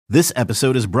This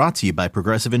episode is brought to you by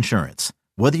Progressive Insurance.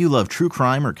 Whether you love true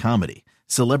crime or comedy,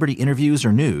 celebrity interviews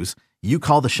or news, you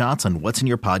call the shots on what's in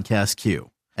your podcast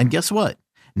queue. And guess what?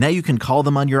 Now you can call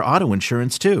them on your auto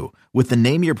insurance too with the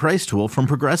Name Your Price tool from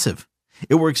Progressive.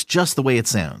 It works just the way it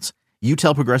sounds. You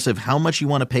tell Progressive how much you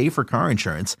want to pay for car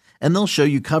insurance, and they'll show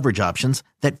you coverage options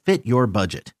that fit your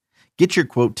budget. Get your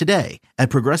quote today at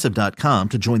Progressive.com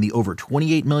to join the over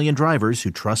 28 million drivers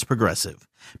who trust Progressive.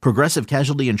 Progressive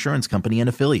Casualty Insurance Company and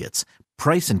Affiliates.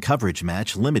 Price and coverage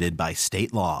match limited by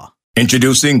state law.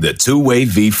 Introducing the two-way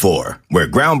V4, where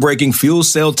groundbreaking fuel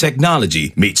cell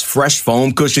technology meets fresh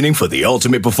foam cushioning for the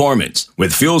ultimate performance.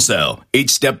 With fuel cell, each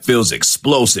step feels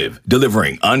explosive,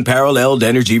 delivering unparalleled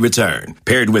energy return.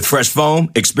 Paired with fresh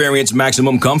foam, experience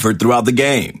maximum comfort throughout the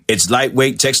game. Its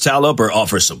lightweight textile upper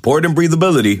offers support and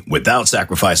breathability without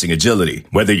sacrificing agility.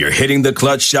 Whether you're hitting the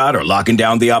clutch shot or locking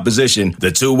down the opposition,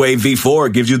 the two-way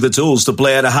V4 gives you the tools to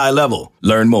play at a high level.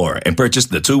 Learn more and purchase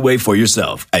the two-way for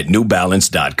yourself at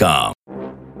newbalance.com.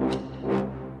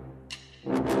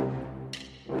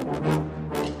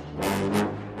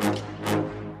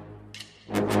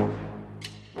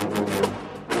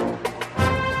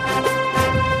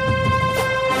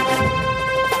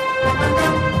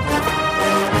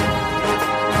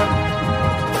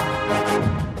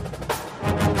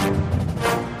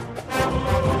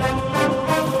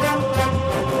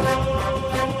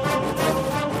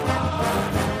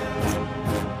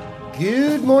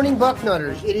 Good morning,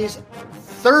 Bucknutters. It is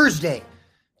Thursday,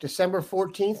 December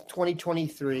 14th,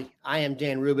 2023. I am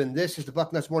Dan Rubin. This is the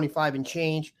Bucknuts Morning 5 and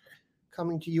Change,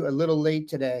 coming to you a little late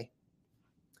today.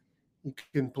 You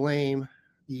can blame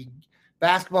the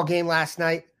basketball game last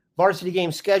night. Varsity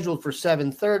game scheduled for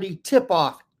 7:30.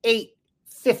 Tip-off,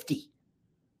 8:50.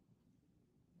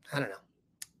 I don't know.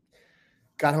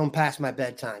 Got home past my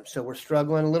bedtime, so we're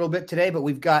struggling a little bit today, but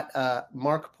we've got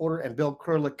Mark Porter and Bill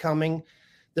Kurlick coming.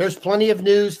 There's plenty of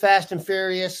news, fast and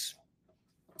furious.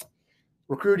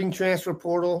 Recruiting, transfer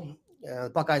portal. The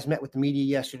Buckeyes met with the media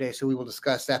yesterday, so we will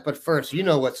discuss that. But first, you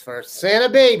know what's first. Santa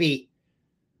baby.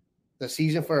 The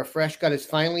season for a fresh cut is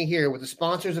finally here with the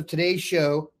sponsors of today's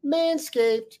show,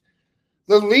 Manscaped.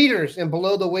 The leaders in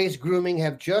below-the-waist grooming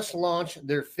have just launched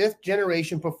their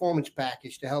 5th-generation performance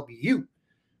package to help you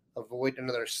avoid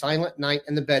another silent night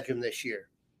in the bedroom this year.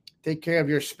 Take care of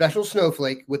your special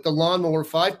snowflake with the Lawnmower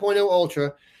 5.0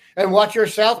 Ultra and watch your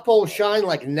South Pole shine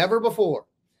like never before.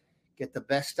 Get the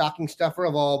best stocking stuffer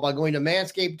of all by going to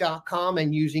manscaped.com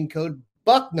and using code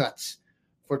BUCKNUTS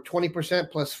for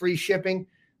 20% plus free shipping.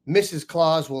 Mrs.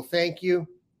 Claus will thank you.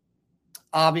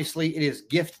 Obviously, it is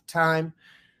gift time.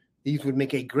 These would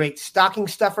make a great stocking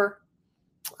stuffer.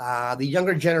 The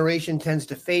younger generation tends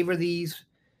to favor these.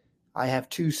 I have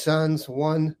 2 sons,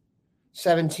 one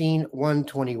 17,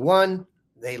 121.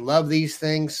 They love these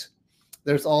things.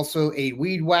 There's also a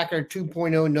Weed Whacker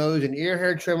 2.0 nose and ear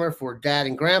hair trimmer for dad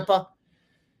and grandpa.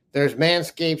 There's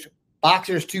Manscaped's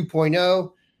Boxers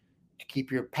 2.0 to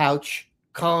keep your pouch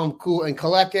calm, cool, and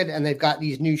collected. And they've got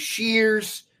these new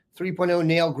Shears 3.0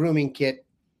 nail grooming kit,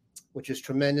 which is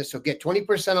tremendous. So get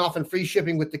 20% off and free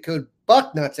shipping with the code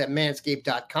BUCKNUTS at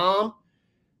manscaped.com.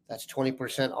 That's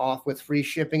 20% off with free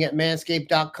shipping at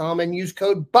manscaped.com and use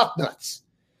code BUCKNUTS.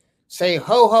 Say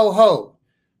ho, ho, ho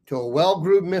to a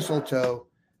well-groomed mistletoe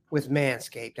with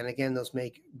Manscaped. And again, those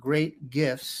make great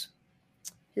gifts.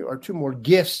 Here are 2 more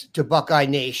gifts to Buckeye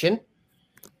Nation.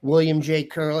 William J.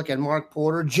 Kurlick and Mark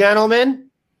Porter. Gentlemen,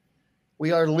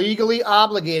 we are legally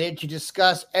obligated to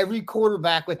discuss every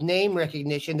quarterback with name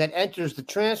recognition that enters the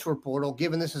transfer portal,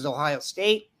 given this is Ohio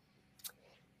State.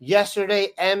 Yesterday,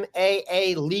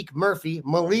 Malik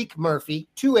Murphy,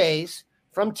 2 A's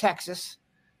from Texas.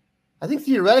 I think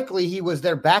theoretically he was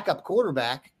their backup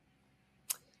quarterback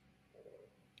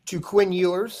to Quinn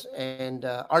Ewers and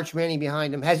Arch Manning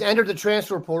behind him, has entered the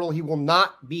transfer portal. He will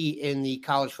not be in the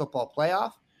college football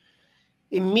playoff.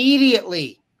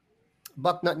 Immediately,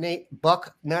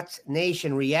 Bucknuts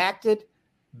Nation reacted.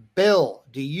 Bill,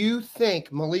 do you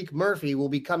think Malik Murphy will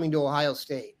be coming to Ohio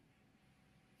State?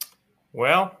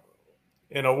 Well,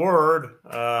 in a word,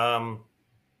 I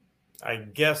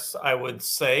guess I would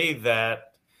say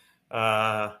that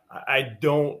I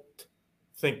don't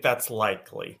think that's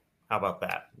likely. How about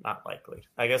that? Not likely.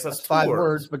 I guess that's 5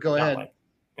 words, but go ahead. Likely.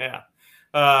 Yeah.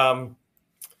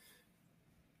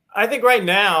 I think right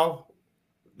now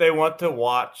they want to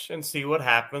watch and see what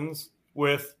happens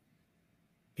with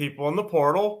people in the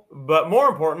portal, but more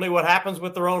importantly, what happens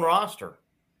with their own roster.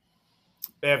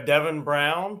 They have Devin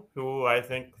Brown, who I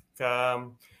think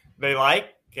they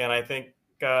like, and I think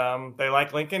they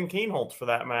like Lincoln Kienholz for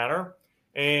that matter.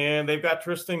 And they've got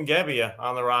Tristan Gebbia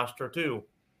on the roster too.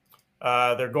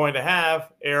 They're going to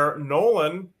have Aaron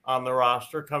Nolan on the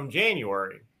roster come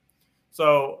January.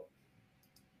 So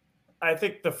I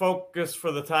think the focus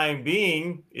for the time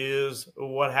being is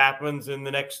what happens in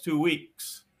the next 2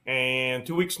 weeks. And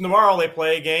 2 weeks from tomorrow, they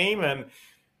play a game, and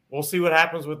we'll see what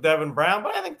happens with Devin Brown.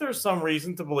 But I think there's some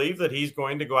reason to believe that he's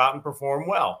going to go out and perform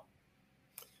well.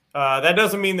 That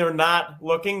doesn't mean they're not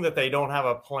looking, that they don't have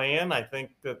a plan. I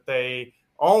think that they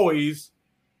always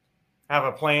have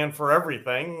a plan for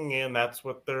everything, and that's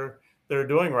what they're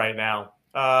doing right now.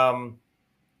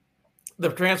 The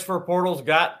transfer portal's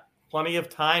got plenty of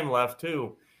time left,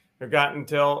 too. They've got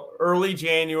until early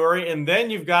January, and then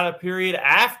you've got a period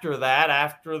after that,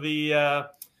 after the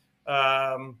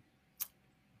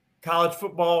college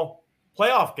football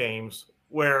playoff games,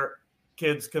 where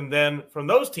kids can then, from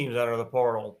those teams, enter the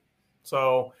portal.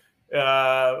 So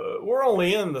we're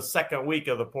only in the second week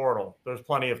of the portal. There's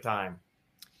plenty of time.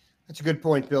 That's a good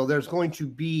point, Bill. There's going to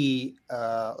be,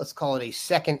 let's call it a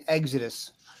second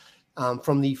exodus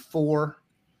from the 4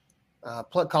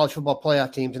 college football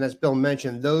playoff teams. And as Bill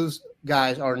mentioned, those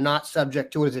guys are not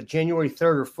subject to, is it January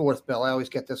 3rd or 4th, Bill? I always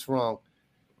get this wrong.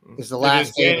 Is the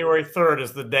last day. January 3rd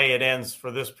is the day it ends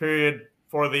for this period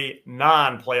for the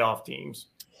non-playoff teams.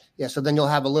 Yeah, so then you'll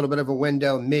have a little bit of a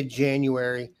window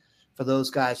mid-January for those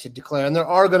guys to declare. And there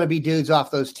are going to be dudes off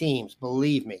those teams,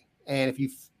 believe me. And if you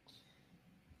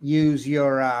use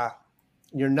your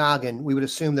noggin, we would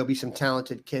assume there'll be some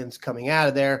talented kids coming out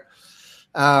of there.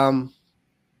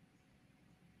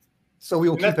 So we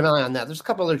will keep an eye on that. There's a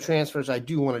couple other transfers I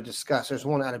do want to discuss. There's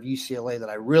one out of UCLA that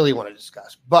I really want to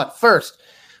discuss. But first,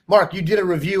 Mark, you did a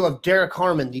review of Derek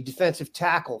Harmon, the defensive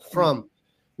tackle from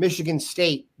Michigan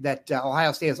State that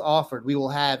Ohio State has offered. We will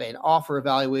have an offer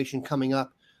evaluation coming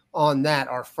up on that,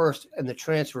 our first in the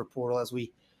transfer portal as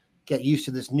we get used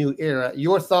to this new era.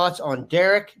 Your thoughts on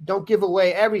Derek? Don't give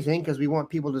away everything because we want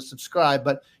people to subscribe,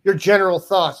 but your general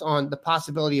thoughts on the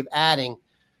possibility of adding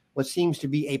what seems to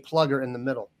be a plugger in the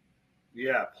middle.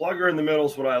 Yeah, plugger in the middle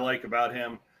is what I like about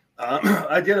him.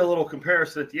 I did a little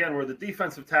comparison at the end where the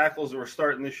defensive tackles that were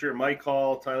starting this year, Mike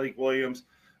Hall, Tyleik Williams,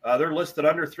 they're listed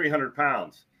under 300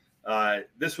 pounds.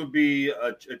 This would be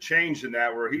a change in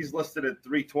that where he's listed at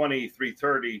 320,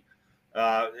 330.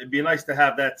 It'd be nice to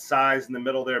have that size in the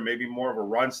middle there, maybe more of a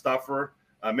run stuffer,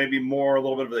 maybe more a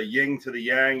little bit of the yin to the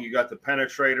yang. You got the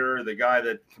penetrator, the guy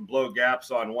that can blow gaps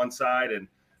on one side, and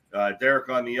Derek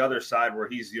on the other side where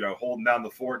he's, holding down the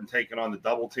fort and taking on the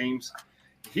double teams.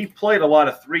 He played a lot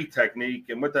of 3 technique,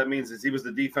 and what that means is he was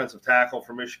the defensive tackle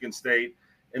for Michigan State,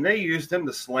 and they used him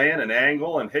to slant and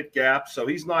angle and hit gaps. So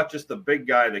he's not just a big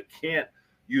guy that can't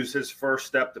use his first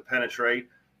step to penetrate,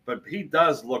 but he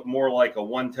does look more like a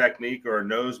 1 technique or a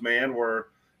nose man where,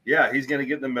 yeah, he's going to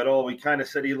get in the middle. We kind of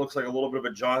said he looks like a little bit of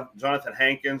a Jonathan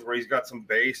Hankins where he's got some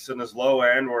base in his low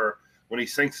end where when he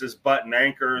sinks his butt and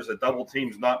anchors, a double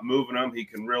team's not moving him. He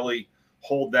can really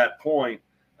hold that point.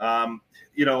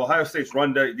 Ohio State's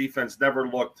run defense never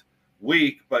looked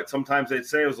weak, but sometimes they'd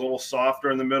say it was a little softer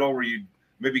in the middle where you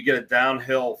maybe get a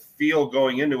downhill feel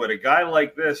going into it. A guy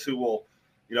like this who will,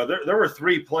 there were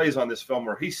 3 plays on this film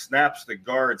where he snaps the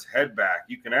guard's head back.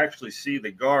 You can actually see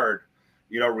the guard,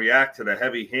 react to the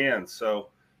heavy hands. So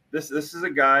this is a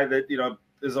guy that,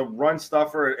 is a run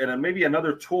stuffer and maybe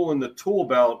another tool in the tool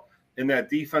belt in that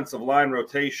defensive line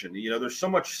rotation. There's so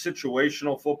much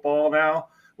situational football now,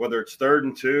 whether it's 3rd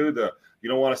and 2, you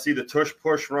don't want to see the tush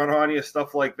push run on you,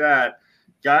 stuff like that.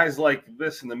 Guys like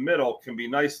this in the middle can be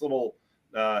nice little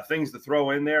things to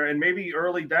throw in there, and maybe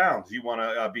early downs. You want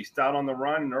to be stout on the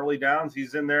run and early downs,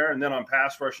 he's in there, and then on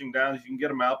pass rushing downs, you can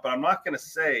get him out. But I'm not going to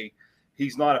say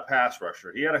he's not a pass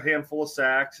rusher. He had a handful of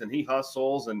sacks, and he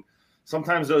hustles, and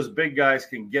sometimes those big guys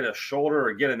can get a shoulder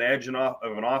or get an edge of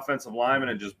an offensive lineman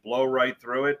and just blow right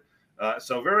through it.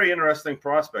 So very interesting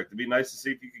prospect. It'd be nice to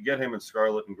see if you could get him in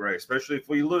scarlet and gray, especially if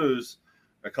we lose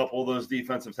a couple of those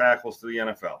defensive tackles to the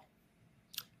NFL.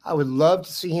 I would love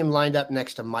to see him lined up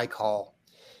next to Mike Hall.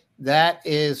 That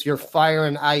is your fire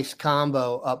and ice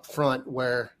combo up front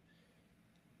where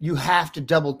you have to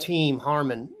double team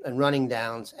Harmon and running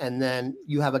downs, and then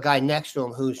you have a guy next to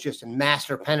him who's just a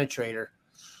master penetrator.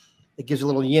 It gives a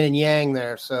little yin and yang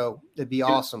there, so it'd be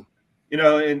awesome.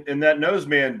 And that nose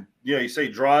man, you say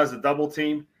draws a double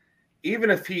team.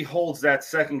 Even if he holds that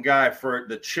second guy for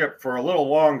the chip for a little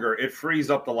longer, it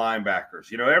frees up the linebackers.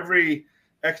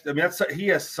 He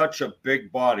has such a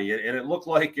big body, and it looked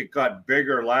like it got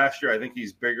bigger last year. I think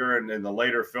he's bigger in the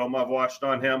later film I've watched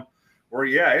on him, where,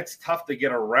 it's tough to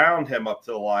get around him up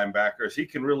to the linebackers. He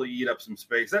can really eat up some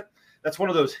space. That's one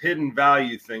of those hidden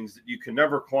value things that you can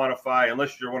never quantify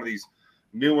unless you're one of these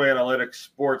new analytics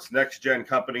sports next-gen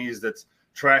companies that's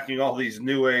tracking all these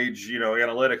new age,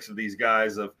 analytics of these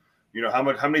guys of,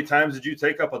 how many times did you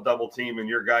take up a double team and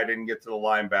your guy didn't get to the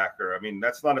linebacker? I mean,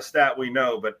 that's not a stat we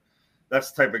know, but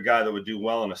that's the type of guy that would do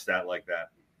well in a stat like that.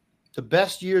 The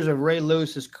best years of Ray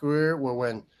Lewis's career were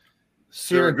when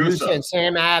Siragusa and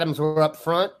Sam Adams were up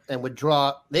front and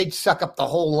they'd suck up the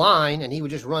whole line and he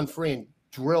would just run free and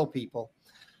drill people.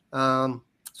 So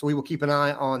we will keep an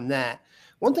eye on that.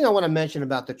 One thing I want to mention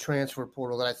about the transfer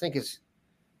portal that I think this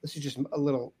is just a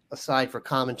little aside for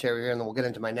commentary here, and then we'll get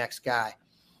into my next guy.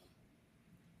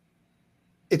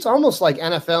 It's almost like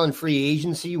NFL and free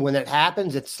agency. When it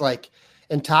happens, it's like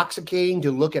intoxicating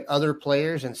to look at other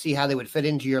players and see how they would fit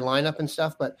into your lineup and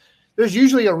stuff. But there's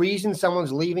usually a reason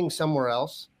someone's leaving somewhere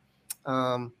else.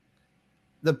 The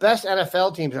best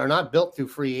NFL teams are not built through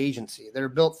free agency. They're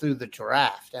built through the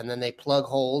draft, and then they plug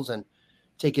holes and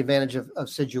take advantage of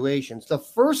situations. The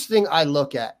first thing I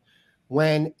look at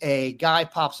when a guy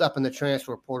pops up in the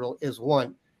transfer portal is,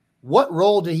 one, what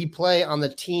role did he play on the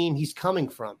team he's coming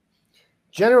from?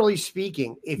 Generally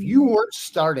speaking, if you weren't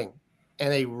starting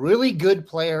and a really good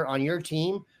player on your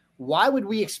team, why would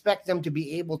we expect them to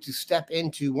be able to step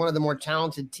into one of the more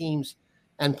talented teams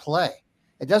and play?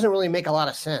 It doesn't really make a lot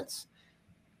of sense.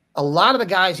 A lot of the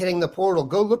guys hitting the portal,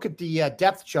 go look at the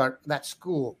depth chart of that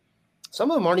school.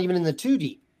 Some of them aren't even in the 2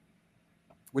 deep,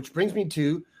 which brings me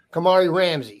to Kamari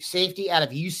Ramsey, safety out of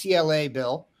UCLA,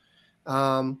 Bill,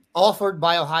 offered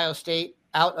by Ohio State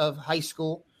out of high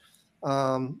school.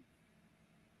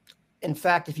 In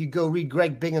fact, if you go read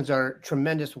Greg Biggins, our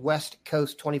tremendous West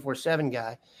Coast 24/7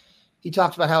 guy, he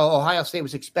talks about how Ohio State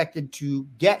was expected to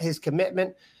get his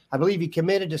commitment. I believe he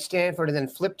committed to Stanford and then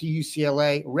flipped to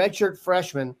UCLA, redshirt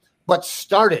freshman, but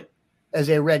started as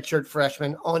a redshirt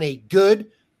freshman on a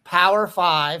good Power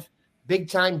 5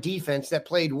 big-time defense that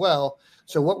played well.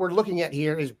 So what we're looking at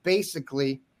here is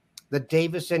basically the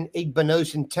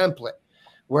Davison-Igbinosun template,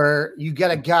 where you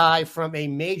get a guy from a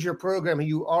major program who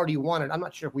you already wanted. I'm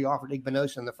not sure if we offered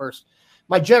Igbinosun in the first.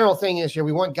 My general thing is here,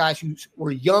 we want guys who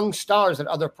were young stars at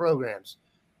other programs.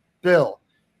 Bill,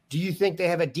 do you think they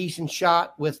have a decent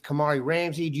shot with Kamari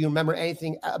Ramsey? Do you remember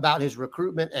anything about his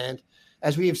recruitment? And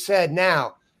as we have said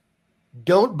now,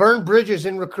 don't burn bridges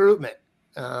in recruitment.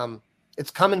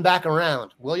 It's coming back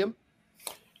around. William?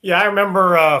 Yeah, I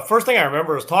remember, first thing I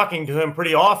remember was talking to him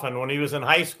pretty often when he was in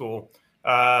high school.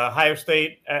 Ohio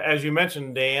State, as you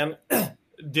mentioned, Dan,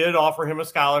 did offer him a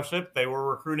scholarship. They were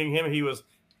recruiting him. He was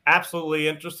absolutely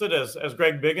interested, as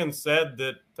Greg Biggins said,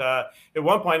 that at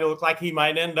one point it looked like he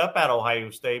might end up at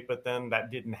Ohio State, but then that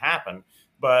didn't happen.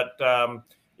 But,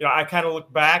 I kind of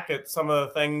look back at some of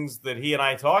the things that he and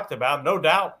I talked about. No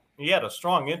doubt he had a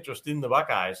strong interest in the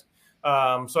Buckeyes.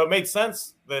 So it made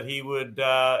sense that he would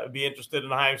be interested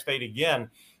in Ohio State again.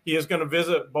 He is going to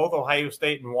visit both Ohio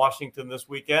State and Washington this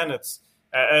weekend. It's,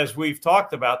 as we've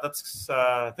talked about, that's,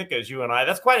 I think as you and I,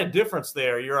 that's quite a difference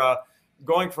there. You're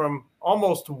going from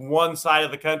almost one side of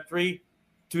the country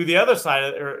to the other side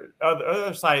of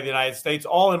the United States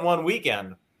all in one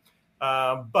weekend.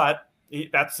 But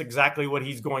that's exactly what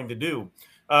he's going to do.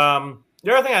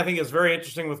 The other thing I think is very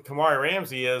interesting with Kamari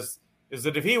Ramsey is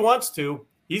that if he wants to,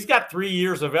 he's got 3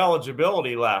 years of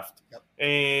eligibility left. Yep.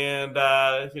 And,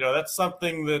 that's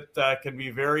something that can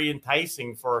be very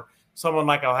enticing for someone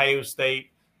like Ohio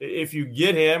State. If you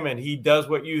get him and he does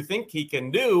what you think he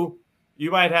can do, you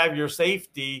might have your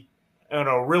safety and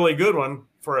a really good one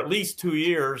for at least 2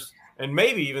 years and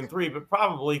maybe even 3, but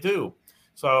probably 2.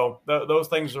 So those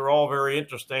things are all very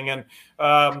interesting. And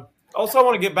also I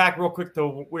want to get back real quick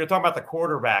to, we were talking about the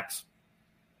quarterbacks.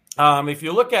 If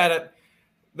you look at it,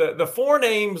 the 4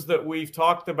 names that we've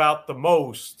talked about the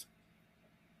most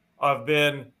have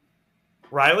been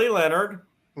Riley Leonard,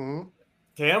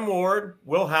 Cam Ward,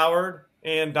 Will Howard,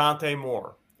 and Dante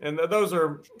Moore. And those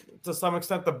are, to some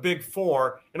extent, the big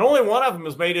 4. And only one of them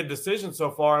has made a decision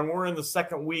so far, and we're in the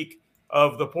second week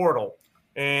of the portal.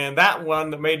 And that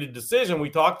one that made a decision we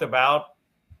talked about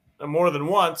more than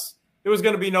once, it was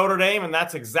going to be Notre Dame, and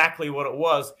that's exactly what it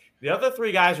was. The other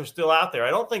 3 guys are still out there.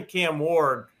 I don't think Cam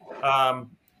Ward, I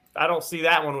don't see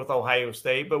that one with Ohio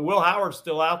State, but Will Howard's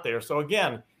still out there. So,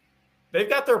 again, they've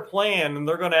got their plan, and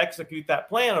they're going to execute that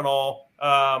plan and all,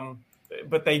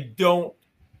 but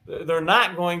they're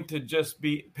not going to just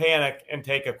panic and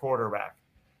take a quarterback.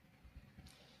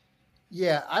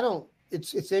 Yeah,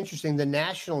 it's interesting. The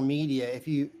national media,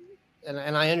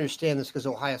 and I understand this because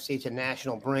Ohio State's a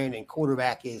national brand and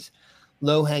quarterback is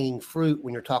low-hanging fruit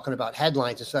when you're talking about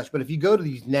headlines and such. But if you go to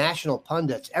these national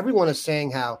pundits, everyone is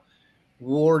saying how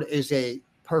Ward is a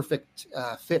perfect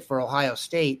fit for Ohio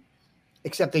State,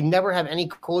 except they never have any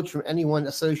quotes from anyone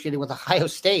associated with Ohio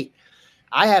State.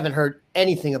 I haven't heard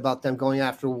anything about them going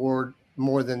after Ward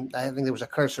more than I think there was a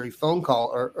cursory phone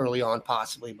call early on,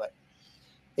 possibly. But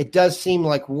it does seem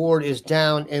like Ward is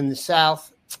down in the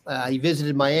South. He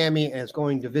visited Miami and is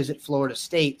going to visit Florida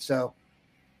State. So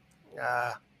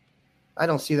I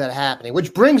don't see that happening,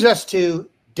 which brings us to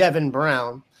Devin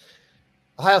Brown.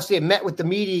 Ohio State met with the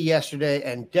media yesterday,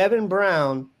 and Devin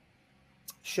Brown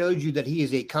showed you that he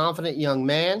is a confident young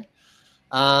man.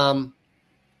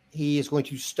 He is going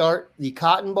to start the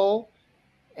Cotton Bowl,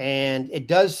 and it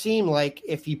does seem like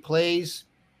if he plays,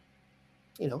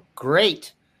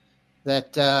 great,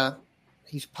 that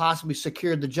he's possibly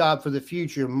secured the job for the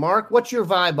future. Mark, what's your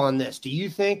vibe on this? Do you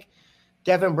think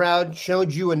Devin Brown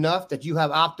showed you enough that you have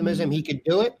optimism he could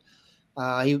do it?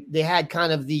 They had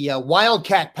kind of the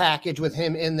Wildcat package with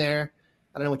him in there.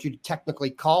 I don't know what you'd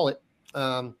technically call it.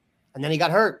 And then he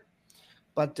got hurt.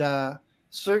 But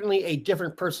certainly a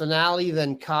different personality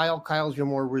than Kyle. Kyle's your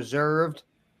more reserved,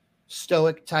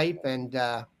 stoic type. And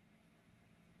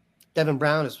Devin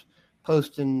Brown is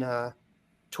posting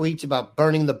tweets about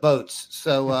burning the boats.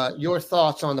 So your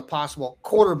thoughts on the possible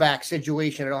quarterback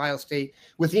situation at Ohio State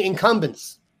with the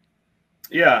incumbents?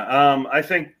 Yeah, I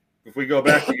think if we go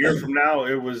back a year from now,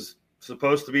 it was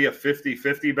supposed to be a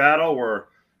 50-50 battle where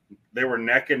they were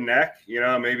neck and neck.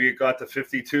 Maybe it got to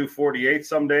 52-48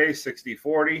 some days,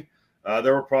 60-40.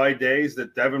 There were probably days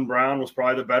that Devin Brown was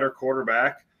probably the better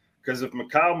quarterback, because if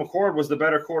Kyle McCord was the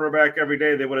better quarterback every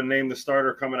day, they would have named the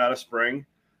starter coming out of spring.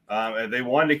 And they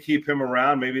wanted to keep him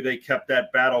around. Maybe they kept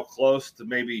that battle close to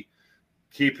maybe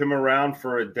keep him around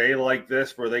for a day like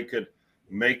this where they could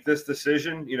make this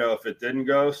decision, if it didn't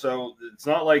go. So it's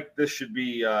not like this should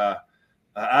be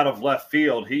out of left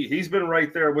field. He's been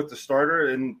right there with the starter.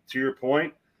 And to your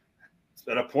point,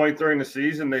 at a point during the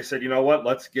season, they said, you know what,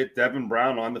 let's get Devin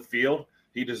Brown on the field.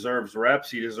 He deserves reps.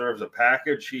 He deserves a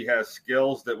package. He has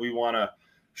skills that we want to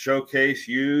showcase,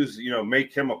 use,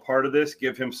 make him a part of this,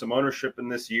 give him some ownership in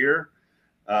this year.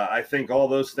 I think all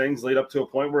those things lead up to a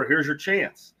point where here's your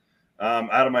chance.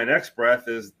 Out of my next breath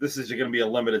is this is going to be a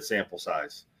limited sample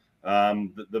size.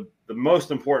 The most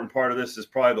important part of this is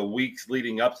probably the weeks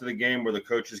leading up to the game where the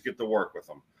coaches get to work with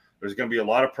him. There's going to be a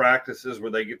lot of practices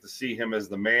where they get to see him as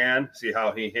the man, see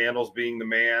how he handles being the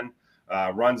man,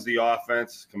 runs the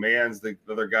offense, commands the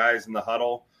other guys in the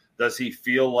huddle. Does he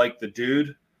feel like the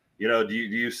dude? Do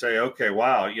you say, okay,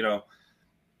 wow,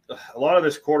 a lot of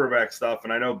this quarterback stuff,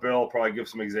 and I know Bill will probably give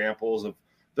some examples of,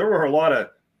 there were a lot of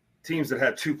teams that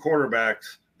had two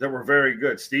quarterbacks that were very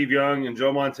good. Steve Young and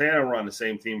Joe Montana were on the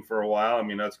same team for a while. I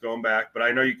mean, that's going back, but I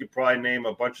know you could probably name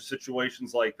a bunch of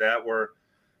situations like that where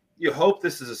you hope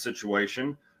this is a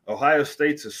situation. Ohio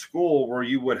State's a school where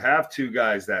you would have two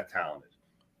guys that talented.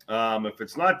 If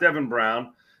it's not Devin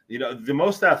Brown, the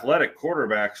most athletic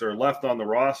quarterbacks are left on the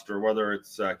roster, whether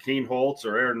it's Keen Holtz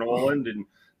or Aaron Noland and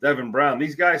Devin Brown.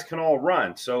 These guys can all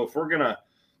run. So if we're going to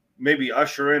maybe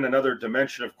usher in another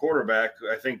dimension of quarterback,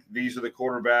 I think these are the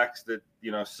quarterbacks that,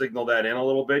 signal that in a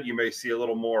little bit. You may see a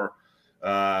little more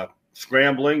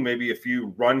scrambling, maybe a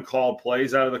few run call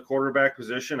plays out of the quarterback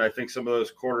position. I think some of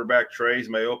those quarterback trays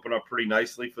may open up pretty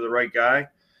nicely for the right guy.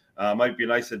 Might be a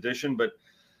nice addition, but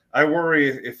I worry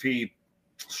if he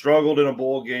struggled in a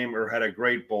bowl game or had a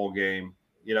great bowl game,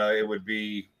 it would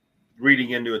be reading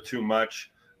into it too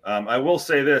much. I will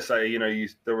say this,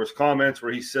 there was comments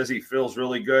where he says he feels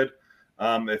really good.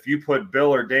 If you put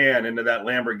Bill or Dan into that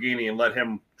Lamborghini and let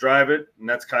him drive it, and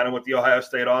that's kind of what the Ohio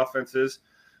State offense is,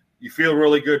 you feel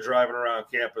really good driving around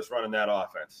campus running that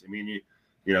offense. I mean,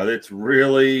 it's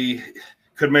really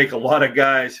could make a lot of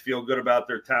guys feel good about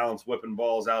their talents, whipping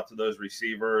balls out to those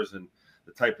receivers and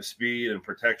the type of speed and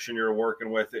protection you're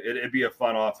working with. It'd be a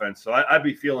fun offense. So I'd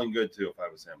be feeling good too if I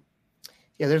was him.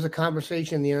 Yeah, there's a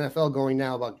conversation in the NFL going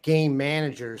now about game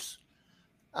managers,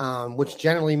 which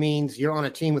generally means you're on a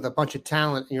team with a bunch of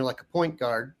talent and you're like a point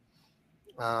guard.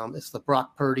 It's the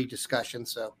Brock Purdy discussion,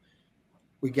 so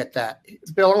we get that.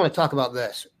 Bill, I want to talk about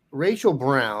this. Rachel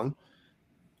Brown,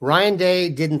 Ryan Day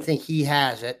didn't think he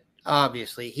has it,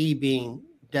 obviously, he being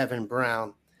Devin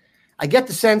Brown. I get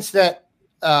the sense that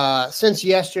since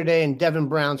yesterday and Devin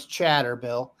Brown's chatter,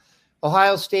 Bill,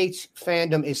 Ohio State's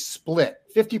fandom is split.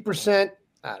 50%,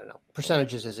 I don't know,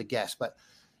 percentages is a guess, but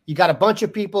you got a bunch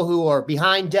of people who are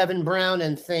behind Devin Brown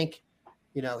and think,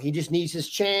 he just needs his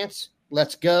chance.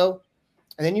 Let's go.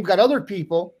 And then you've got other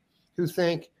people who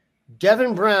think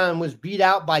Devin Brown was beat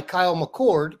out by Kyle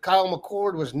McCord. Kyle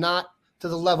McCord was not to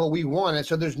the level we wanted.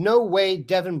 So there's no way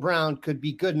Devin Brown could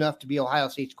be good enough to be Ohio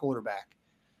State's quarterback.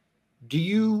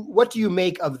 What do you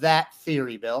make of that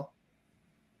theory, Bill?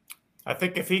 I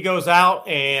think if he goes out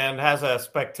and has a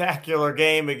spectacular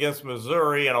game against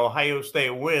Missouri and Ohio State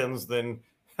wins, then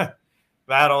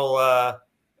that'll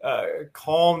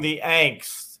calm the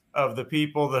angst of the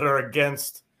people that are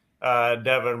against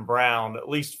Devin Brown, at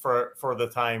least for the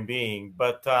time being.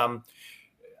 But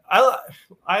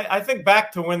I think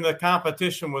back to when the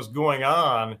competition was going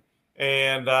on,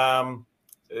 and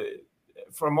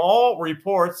from all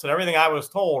reports and everything I was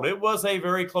told, it was a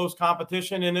very close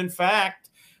competition. And in fact,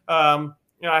 I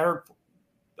heard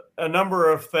a number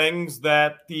of things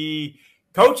that the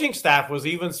coaching staff was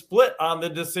even split on the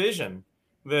decision,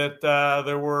 that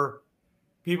there were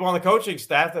people on the coaching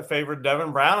staff that favored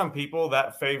Devin Brown and people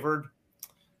that favored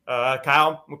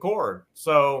Kyle McCord.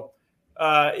 So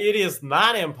it is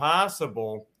not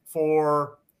impossible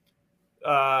for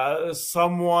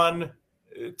someone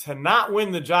to not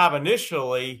win the job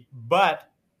initially, but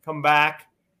come back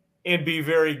and be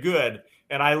very good.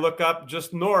 And I look up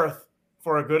just north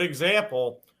for a good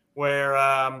example where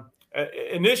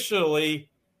initially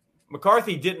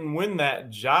McCarthy didn't win that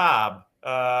job,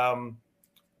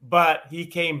 but he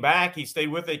came back. He stayed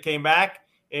with it, came back,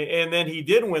 and then he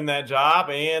did win that job,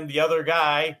 and the other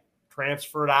guy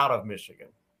transferred out of Michigan.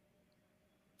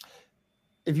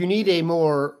 If you need a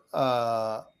more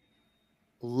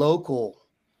local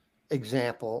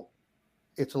example,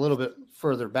 it's a little bit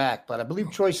further back, but I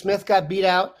believe Troy Smith got beat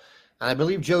out, and I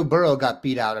believe Joe Burrow got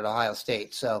beat out at Ohio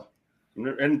State. So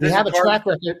and we have a track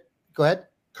record. Go ahead.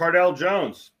 Cardell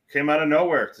Jones came out of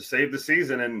nowhere to save the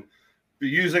season, and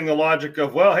using the logic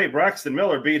of, well, hey, Braxton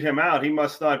Miller beat him out. He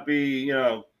must not be,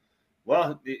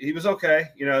 well, he was okay.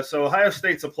 So Ohio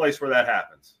State's a place where that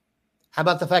happens. How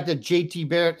about the fact that JT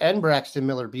Barrett and Braxton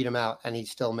Miller beat him out and he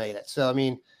still made it? So, I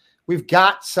mean, we've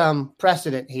got some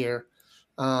precedent here.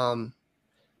 I'm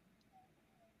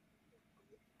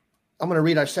going to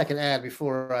read our second ad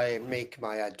before I make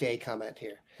my day comment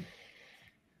here.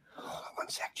 Hold on one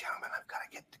sec, gentlemen. I've got to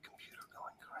get the computer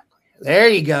going correctly. There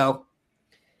you go.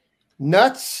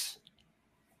 Nuts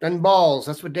and balls.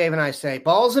 That's what Dave and I say.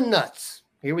 Balls and nuts.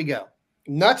 Here we go.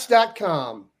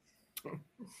 Nuts.com.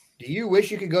 Do you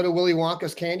wish you could go to Willy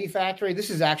Wonka's candy factory?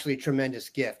 This is actually a tremendous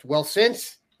gift. Well,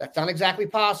 since that's not exactly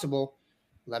possible,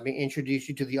 let me introduce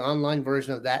you to the online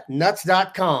version of that,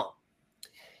 nuts.com.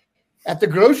 At the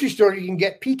grocery store, you can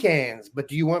get pecans, but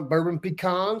do you want bourbon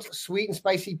pecans, sweet and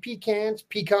spicy pecans,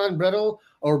 pecan brittle,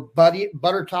 or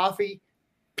butter toffee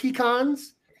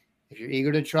pecans? If you're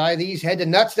eager to try these, head to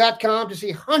nuts.com to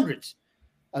see hundreds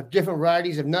of different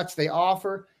varieties of nuts they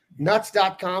offer.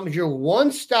 Nuts.com is your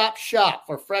one-stop shop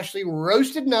for freshly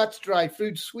roasted nuts, dried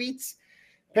fruit, sweets,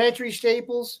 pantry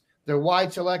staples. Their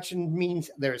wide selection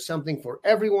means there is something for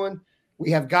everyone.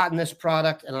 We have gotten this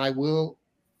product, and I will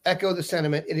echo the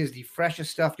sentiment. It is the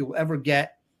freshest stuff you'll ever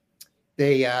get.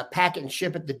 They pack it and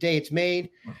ship it the day it's made.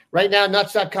 Right now,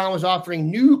 Nuts.com is offering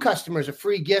new customers a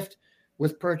free gift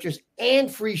with purchase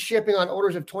and free shipping on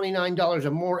orders of $29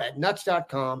 or more at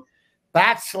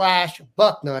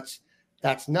Nuts.com/Bucknuts.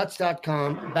 That's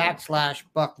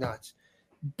Nuts.com/Bucknuts.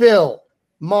 Bill,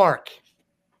 Mark,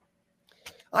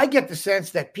 I get the sense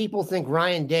that people think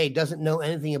Ryan Day doesn't know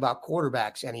anything about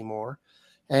quarterbacks anymore.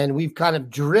 And we've kind of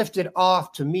drifted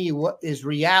off to me what is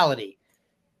reality.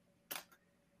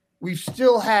 We've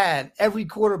still had every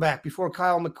quarterback before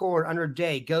Kyle McCord under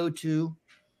Day go to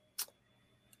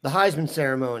the Heisman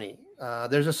ceremony.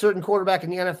 There's a certain quarterback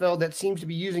in the NFL that seems to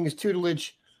be using his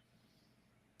tutelage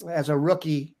as a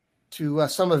rookie to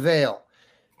some avail.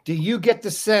 Do you get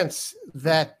the sense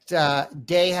that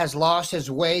Day has lost his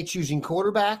way choosing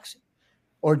quarterbacks?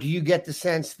 Or do you get the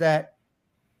sense that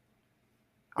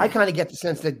I kind of get the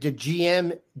sense that the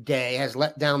GM Day has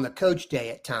let down the coach Day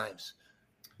at times?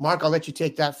 Mark, I'll let you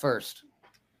take that first.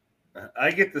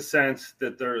 I get the sense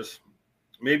that there's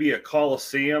maybe a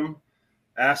Coliseum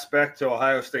aspect to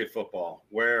Ohio State football,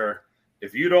 where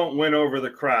if you don't win over the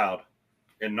crowd,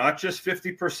 and not just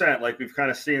 50%, like we've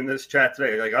kind of seen in this chat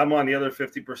today, like I'm on the other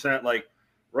 50%, like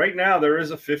right now there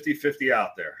is a 50-50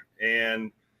 out there.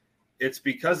 And it's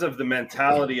because of the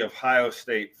mentality of Ohio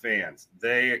State fans.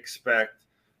 They expect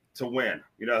to win.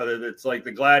 It's like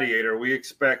the gladiator. We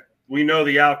know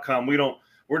the outcome.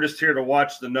 We're just here to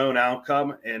watch the known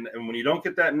outcome. And when you don't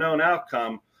get that known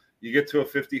outcome, you get to a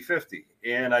 50-50.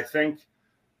 And I think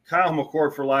Kyle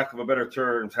McCord, for lack of a better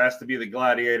term, has to be the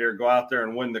gladiator, go out there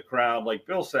and win the crowd, like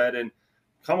Bill said, and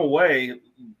come away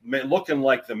looking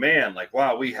like the man, like,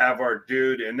 wow, we have our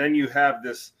dude. And then you have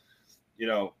this,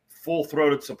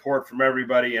 full-throated support from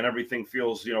everybody, and everything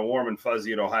feels, warm and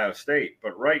fuzzy at Ohio State.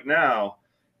 But right now,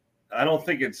 I don't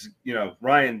think it's,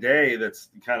 Ryan Day that's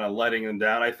kind of letting them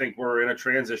down. I think we're in a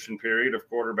transition period of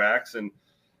quarterbacks, and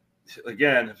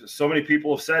again, so many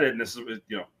people have said it, and this is,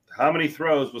 how many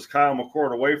throws was Kyle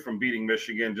McCord away from beating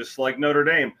Michigan, just like Notre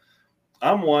Dame?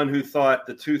 I'm one who thought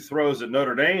the 2 throws at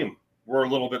Notre Dame were a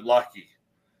little bit lucky.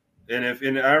 And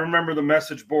I remember the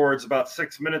message boards about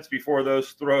 6 minutes before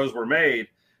those throws were made,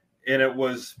 and it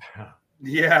was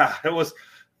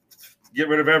get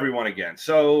rid of everyone again.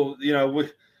 So,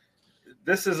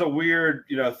 this is a weird,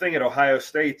 thing at Ohio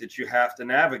State that you have to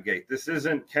navigate. This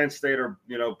isn't Kent State or,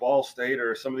 Ball State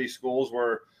or some of these schools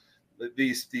where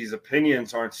these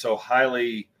opinions aren't so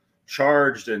highly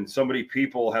charged and so many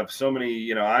people have so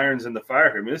many, irons in the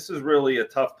fire. I mean, this is really a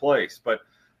tough place, but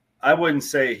I wouldn't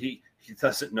say he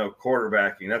doesn't know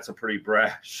quarterbacking. That's a pretty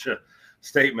brash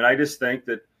statement. I just think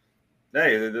that,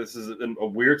 hey, this is a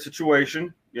weird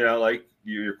situation. Like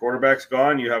your quarterback's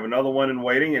gone, you have another one in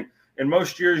waiting, and in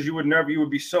most years you would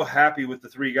be so happy with the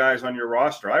 3 guys on your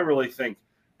roster. I really think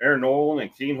Aaron Nolan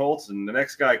and Keenholz and the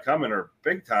next guy coming are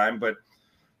big time, but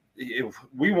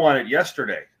we want it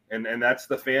yesterday, and that's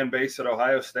the fan base at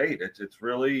Ohio State. It's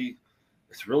really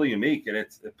unique, and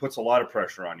it puts a lot of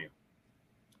pressure on you.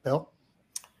 Bill?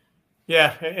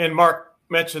 Yeah, and Mark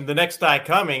mentioned the next guy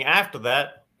coming after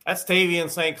that. That's Tavian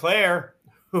St. Clair,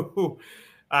 who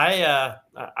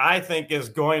I think is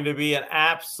going to be an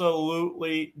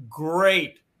absolutely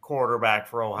great quarterback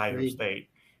for Ohio State.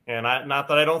 And not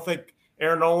that I don't think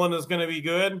Aaron Nolan is going to be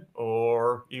good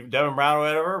or even Devin Brown or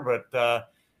whatever, but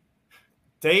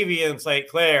Tavian St.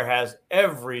 Clair has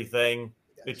everything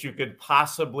that you could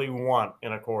possibly want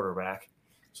in a quarterback.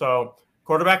 So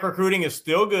quarterback recruiting is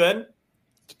still good.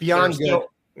 It's beyond good.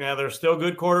 There's still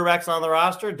good quarterbacks on the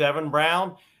roster. Devin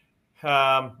Brown.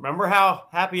 Remember how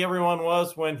happy everyone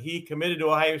was when he committed to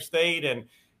Ohio State, and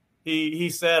he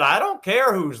said, I don't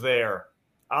care who's there.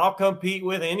 I'll compete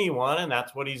with anyone, and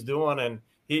that's what he's doing. And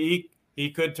he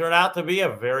could turn out to be a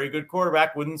very good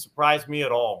quarterback. Wouldn't surprise me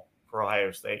at all for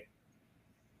Ohio State.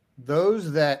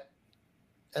 Those that,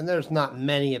 and there's not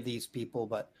many of these people,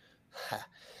 but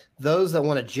those that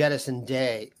want to jettison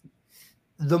Day,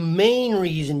 the main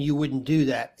reason you wouldn't do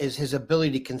that is his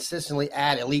ability to consistently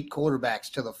add elite quarterbacks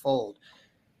to the fold.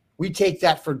 We take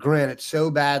that for granted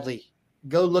so badly.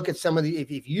 Go look at some of the –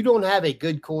 if you don't have a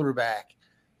good quarterback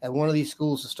at one of these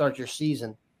schools to start your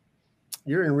season,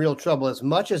 you're in real trouble. As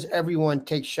much as everyone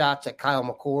takes shots at Kyle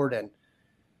McCord, and,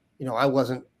 I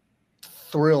wasn't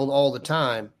thrilled all the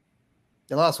time,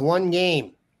 they lost one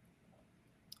game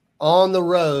on the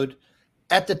road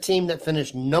at the team that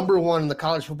finished number 1 in the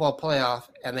college football playoff,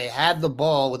 and they had the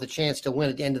ball with a chance to win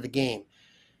at the end of the game.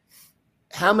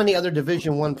 How many other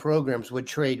Division I programs would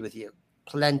trade with you?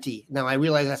 Plenty. Now, I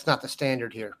realize that's not the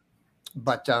standard here,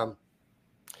 but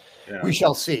we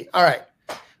shall see. All right.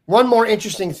 One more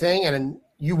interesting thing, and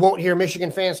you won't hear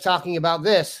Michigan fans talking about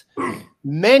this.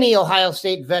 Many Ohio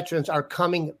State veterans are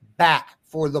coming back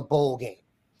for the bowl game.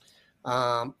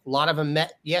 A lot of them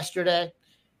met yesterday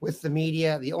with the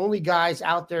media. The only guys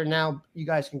out there now, you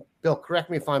guys can, Bill, correct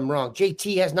me if I'm wrong.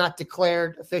 JT has not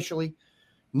declared officially.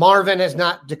 Marvin has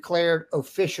not declared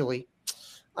officially.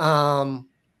 I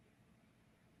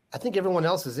think everyone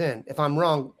else is in. If I'm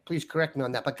wrong, please correct me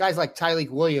on that. But guys like Tyleik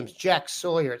Williams, Jack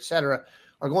Sawyer, et cetera,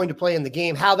 are going to play in the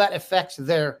game. How that affects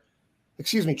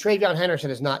Travion Henderson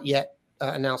has not yet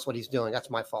announced what he's doing. That's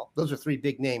my fault. Those are 3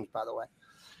 big names, by the way.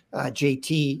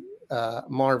 JT,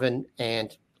 Marvin,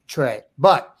 and Trey.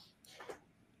 But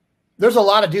there's a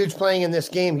lot of dudes playing in this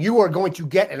game. You are going to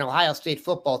get an Ohio State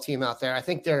football team out there. I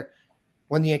think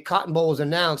when the Cotton Bowl was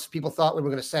announced, people thought we were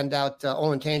going to send out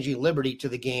Olentangy Liberty to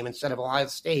the game instead of Ohio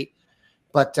State.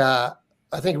 But I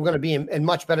think we're going to be in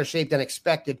much better shape than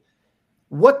expected.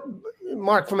 What,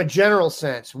 Mark, from a general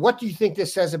sense, what do you think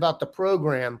this says about the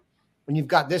program when you've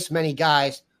got this many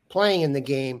guys playing in the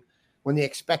game when the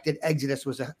expected exodus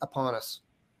was upon us?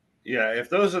 Yeah, if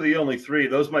those are the only 3,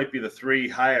 those might be the 3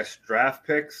 highest draft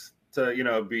picks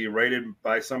to, be rated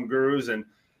by some gurus. And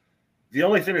the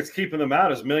only thing that's keeping them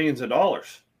out is millions of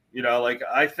dollars.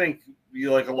 I think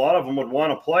a lot of them would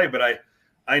want to play, but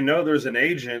I know there's an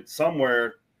agent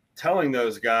somewhere telling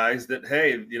those guys that,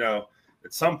 hey,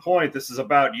 at some point this is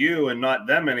about you and not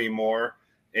them anymore.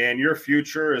 And your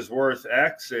future is worth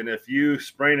X. And if you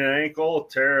sprain an ankle,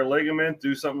 tear a ligament,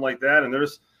 do something like that. And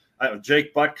there's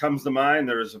Jake Butt comes to mind.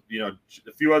 There's, a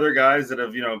few other guys that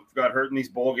have, got hurt in these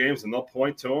bowl games, and they'll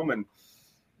point to them. And,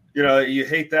 you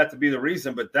hate that to be the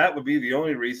reason, but that would be the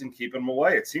only reason keeping them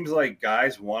away. It seems like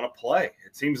guys want to play.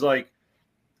 It seems like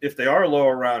if they are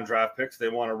lower round draft picks, they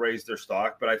want to raise their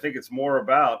stock. But I think it's more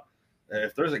about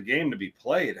if there's a game to be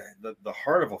played, the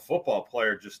heart of a football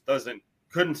player just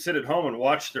couldn't sit at home and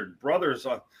watch their brothers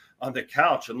on the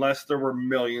couch unless there were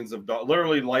millions of dollars,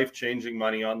 literally life-changing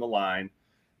money on the line.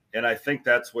 And I think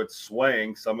that's what's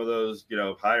swaying some of those,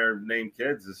 higher name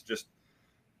kids is just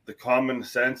the common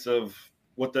sense of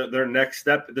what their next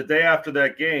step. The day after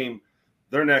that game,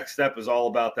 their next step is all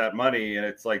about that money. And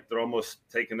it's like they're almost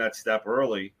taking that step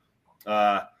early.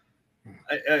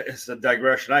 It's a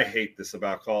digression. I hate this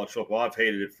about college football. I've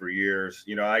hated it for years.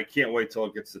 I can't wait till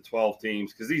it gets to 12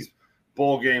 teams because these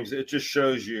bowl games, it just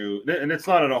shows you, and it's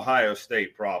not an Ohio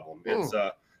State problem. It's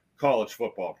a college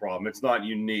football problem. It's not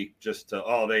unique just to,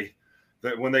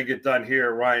 when they get done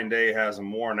here, Ryan Day has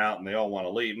them worn out and they all want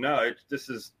to leave. No, this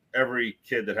is every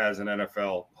kid that has an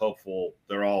NFL hopeful.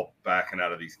 They're all backing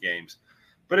out of these games.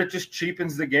 But it just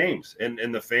cheapens the games.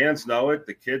 And the fans know it.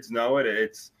 The kids know it.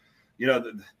 It's,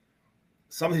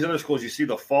 some of these other schools, you see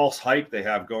the false hype they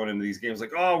have going into these games.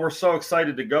 Like, oh, we're so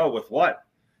excited to go with what?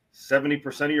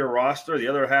 70% of your roster, the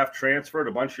other half transferred,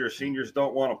 a bunch of your seniors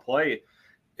don't want to play.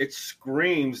 It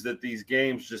screams that these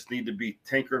games just need to be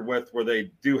tinkered with where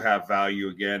they do have value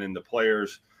again. And the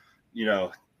players, they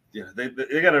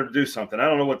got to do something. I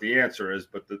don't know what the answer is,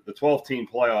 but the 12-team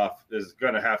playoff is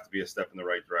going to have to be a step in the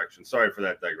right direction. Sorry for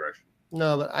that digression.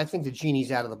 No, but I think the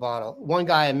genie's out of the bottle. One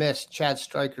guy I missed, Chad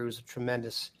Stryker, who's a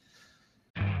tremendous.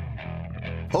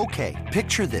 Okay,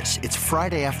 picture this. It's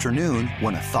Friday afternoon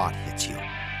when a thought hits you.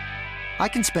 I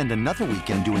can spend another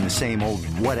weekend doing the same old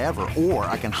whatever, or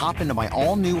I can hop into my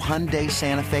all-new Hyundai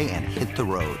Santa Fe and hit the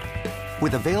road.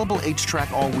 With available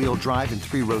H-Track all-wheel drive and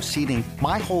 3-row seating,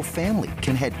 my whole family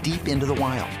can head deep into the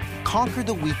wild. Conquer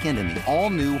the weekend in the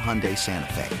all-new Hyundai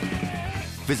Santa Fe.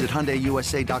 Visit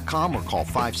HyundaiUSA.com or call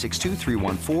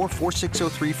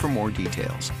 562-314-4603 for more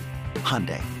details.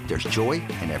 Hyundai, there's joy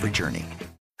in every journey.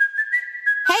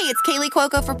 Hey, it's Kaylee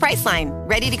Cuoco for Priceline.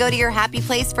 Ready to go to your happy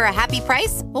place for a happy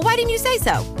price? Well, why didn't you say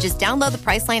so? Just download the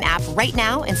Priceline app right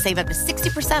now and save up to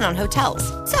 60% on hotels.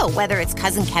 So whether it's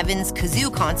Cousin Kevin's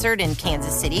Kazoo Concert in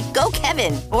Kansas City, go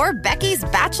Kevin, or Becky's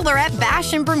Bachelorette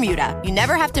Bash in Bermuda, you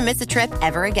never have to miss a trip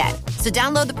ever again. So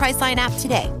download the Priceline app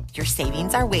today. Your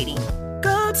savings are waiting.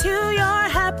 Go to your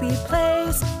happy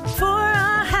place for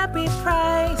a happy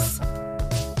price.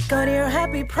 Go to your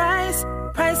happy price,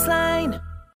 Priceline.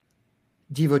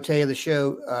 Devotee of the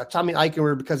show, Tommy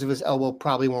Eichenberg, because of his elbow,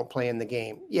 probably won't play in the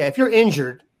game. Yeah, if you're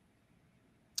injured,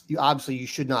 you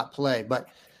should not play. But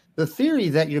the theory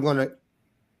that you're going to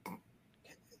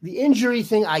 – the injury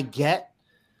thing I get,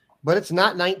 but it's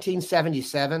not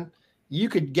 1977. You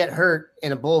could get hurt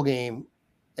in a bowl game,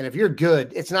 and if you're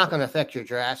good, it's not going to affect your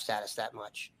draft status that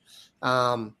much.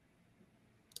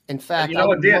 In fact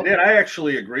 – Dan, I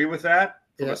actually agree with that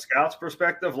from a scout's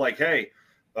perspective. Like, hey –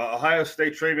 Ohio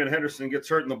State Travion Henderson gets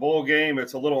hurt in the bowl game.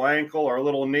 It's a little ankle or a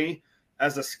little knee.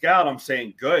 As a scout, I'm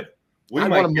saying good. We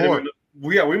might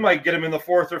get him in the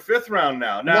 4th or 5th round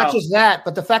now. Not just that,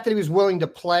 but the fact that he was willing to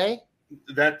play.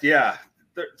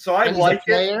 So I like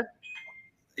it.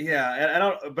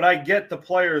 Yeah, but I get the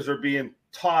players are being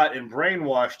taught and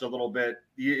brainwashed a little bit.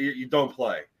 You don't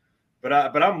play, but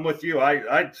I'm with you.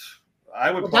 I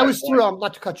would. I was thrilled.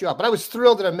 Not to cut you off, but I was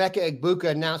thrilled that Emeka Egbuka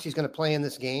announced he's going to play in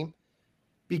this game.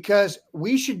 Because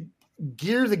we should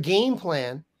gear the game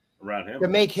plan around him to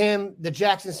make him the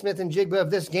Jackson Smith and Jigba of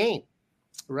this game,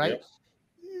 right? Yep.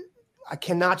 I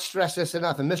cannot stress this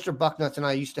enough. And Mr. Bucknuts and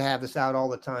I used to have this out all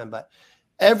the time. But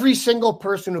every single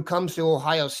person who comes to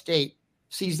Ohio State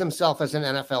sees themselves as an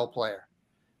NFL player.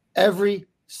 Every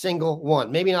single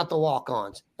one. Maybe not the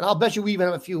walk-ons. And I'll bet you we even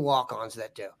have a few walk-ons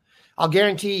that do. I'll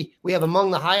guarantee we have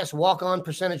among the highest walk-on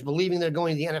percentage believing they're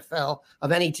going to the NFL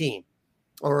of any team.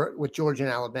 Or with Georgia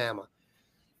and Alabama.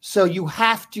 So you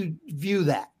have to view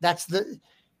that. That's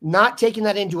not taking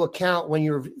that into account when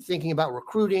you're thinking about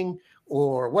recruiting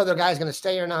or whether a guy's going to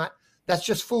stay or not. That's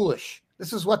just foolish.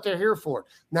 This is what they're here for.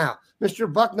 Now, Mr.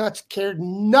 Bucknuts cared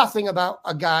nothing about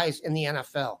guys in the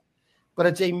NFL, but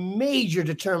it's a major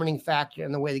determining factor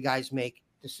in the way the guys make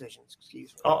decisions.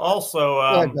 Excuse me. Also,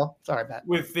 ahead, sorry, Pat.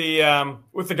 With the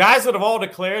guys that have all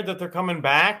declared that they're coming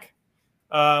back,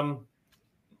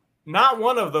 not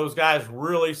one of those guys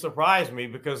really surprised me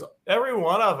because every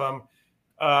one of them,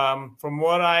 from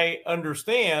what I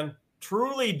understand,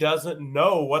 truly doesn't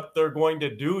know what they're going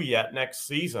to do yet next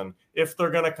season, if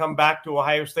they're going to come back to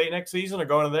Ohio State next season or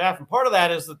go into the draft. And part of that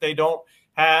is that they don't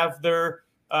have their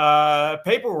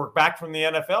paperwork back from the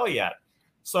NFL yet.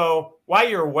 So while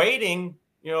you're waiting,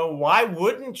 why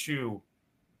wouldn't you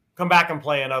come back and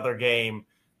play another game?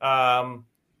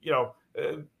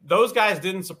 Those guys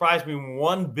didn't surprise me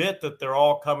one bit that they're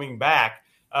all coming back.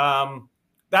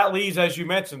 That leaves, as you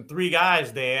mentioned, 3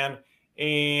 guys, Dan,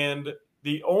 and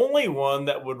the only one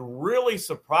that would really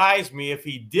surprise me if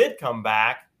he did come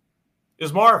back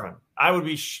is Marvin. I would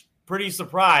be pretty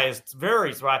surprised,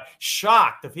 very surprised,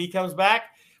 shocked if he comes back.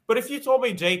 But if you told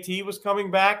me JT was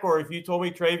coming back, or if you told me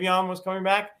Travion was coming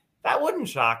back, that wouldn't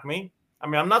shock me. I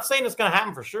mean, I'm not saying it's going to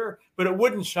happen for sure, but it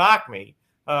wouldn't shock me.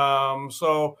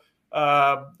 So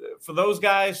for those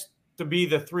guys to be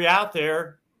the three out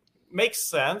there makes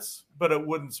sense, but it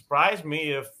wouldn't surprise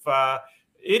me if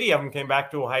any of them came back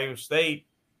to Ohio State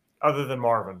other than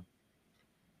Marvin.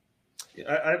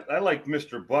 I like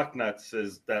Mr.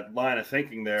 Bucknuts' that line of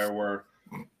thinking there where,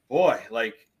 boy,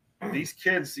 like these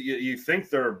kids, you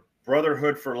think they're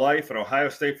brotherhood for life and Ohio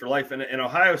State for life. And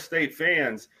Ohio State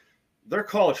fans, they're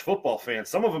college football fans.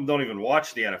 Some of them don't even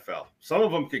watch the NFL. Some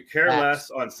of them could care less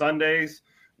on Sundays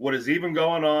what is even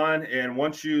going on. And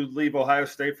once you leave Ohio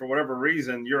State for whatever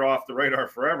reason, you're off the radar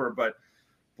forever. But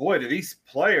boy, to these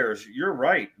players, you're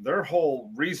right. Their whole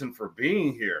reason for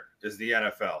being here is the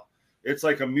NFL. It's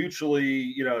like a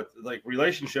mutually, like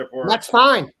relationship where that's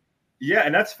fine. Yeah,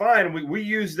 and that's fine. We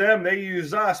use them, they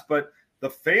use us, but the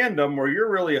fandom where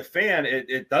you're really a fan,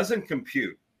 it doesn't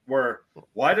compute. Where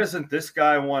why doesn't this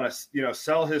guy want to,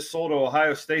 sell his soul to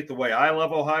Ohio State the way I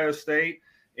love Ohio State?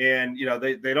 And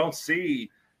they don't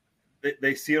see,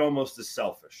 they see it almost as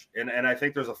selfish. And I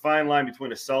think there's a fine line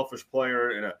between a selfish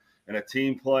player and a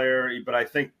team player. But I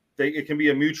think it can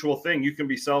be a mutual thing. You can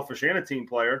be selfish and a team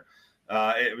player.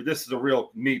 This is a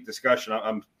real neat discussion.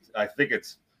 I think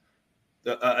it's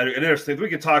an interesting. We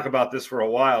could talk about this for a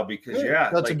while because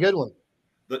that's a good one.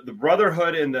 The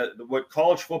brotherhood and what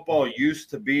college football used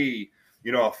to be,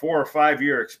 a 4 or 5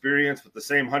 year experience with the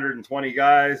same 120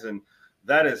 guys, and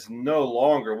that is no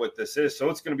longer what this is. So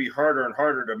it's going to be harder and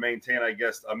harder to maintain, I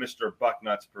guess, a Mr.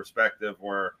 Bucknuts perspective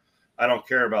where I don't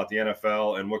care about the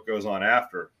NFL and what goes on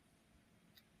after.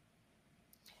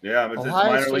 Yeah, it's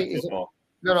minor league football.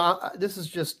 No, this is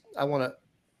just, I want to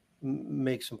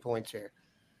make some points here.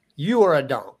 You are a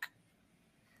donk.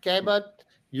 Okay, bud?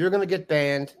 You're going to get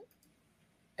banned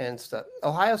and stuff.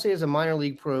 Ohio State as a minor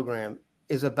league program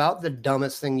is about the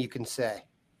dumbest thing you can say.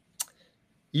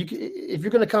 If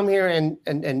you're going to come here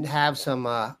and have some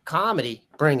comedy,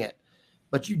 bring it.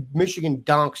 But you Michigan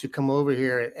donks who come over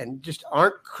here and just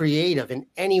aren't creative in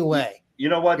any way. You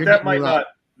know what? That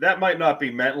might not be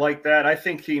meant like that. I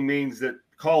think he means that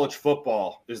college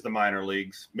football is the minor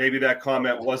leagues. Maybe that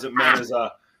comment wasn't meant as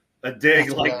a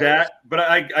dig like that, but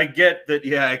I get that.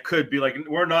 Yeah, it could be like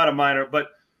we're not a minor, but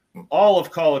all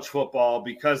of college football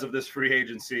because of this free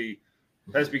agency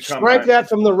has become. Strike that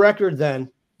from the record.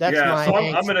 Then that's my.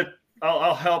 So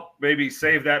I'll help maybe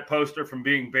save that poster from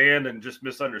being banned and just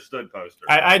misunderstood poster.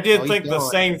 I did think the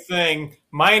same thing.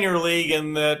 Minor league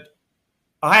in that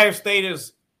Ohio State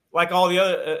is like all the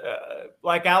other,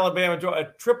 like Alabama,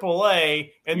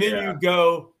 AAA, and then you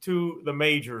go to the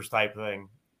majors type thing.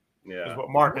 Yeah, is what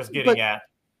Mark is getting at,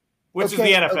 which is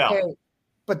the NFL. Okay.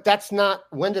 But that's not.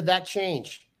 When did that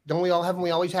change? Haven't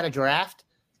we always had a draft?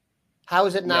 How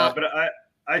is it not? No, but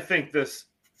I think this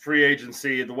free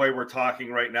agency, the way we're talking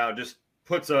right now, just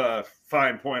puts a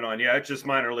fine point on. Yeah, it's just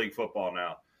minor league football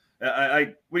now.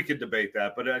 We could debate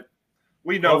that, but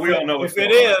we know we all know if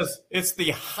it is, it's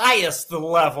the highest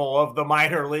level of the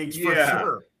minor leagues for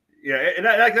sure. Yeah, and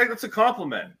that's a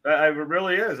compliment. It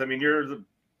really is. I mean,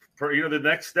 the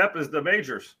next step is the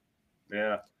majors.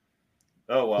 Yeah.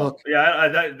 Oh well. Look,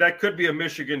 that could be a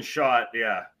Michigan shot.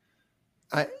 Yeah.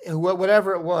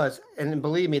 Whatever it was, and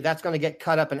believe me, that's going to get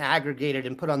cut up and aggregated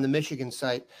and put on the Michigan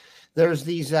site. There's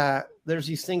these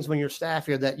things when you're staff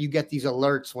here that you get these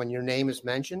alerts when your name is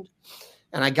mentioned.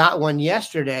 And I got one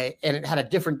yesterday, and it had a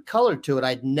different color to it.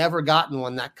 I'd never gotten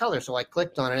one that color, so I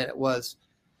clicked on it, and it was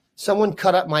someone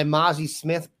cut up my Mozzie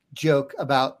Smith joke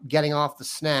about getting off the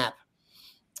snap,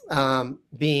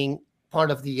 being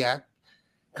part of the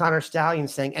Connor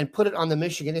Stallions thing, and put it on the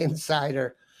Michigan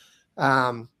Insider.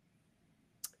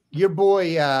 Your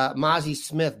boy Mozzie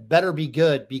Smith better be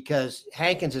good because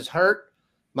Hankins is hurt.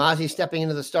 Mozzie's stepping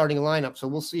into the starting lineup, so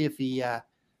we'll see if he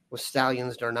was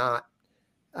Stallions or not.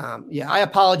 I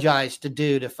apologize to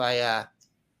dude if I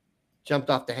jumped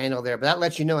off the handle there, but that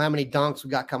lets you know how many donks we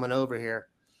got coming over here.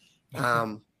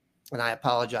 And I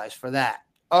apologize for that.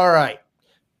 All right,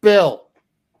 Bill.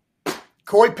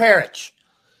 Coy Parrish,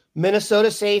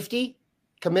 Minnesota safety,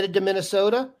 committed to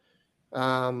Minnesota.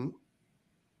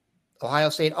 Ohio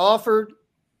State offered.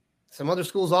 Some other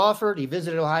schools offered. He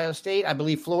visited Ohio State. I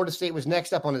believe Florida State was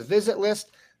next up on his visit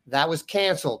list. That was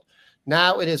canceled.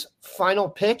 Now it is final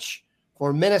pitch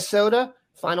for Minnesota,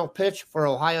 final pitch for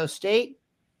Ohio State.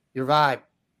 Your vibe.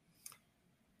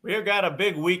 We have got a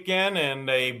big weekend and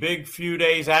a big few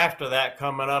days after that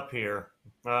coming up here.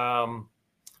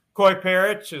 Coy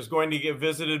Parrish is going to get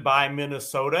visited by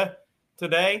Minnesota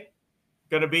today.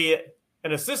 Going to be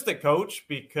an assistant coach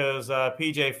because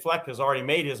PJ Fleck has already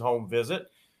made his home visit.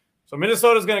 So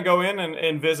Minnesota's going to go in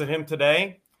and visit him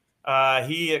today.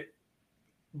 He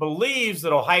believes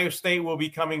that Ohio State will be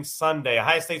coming Sunday.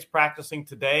 Ohio State's practicing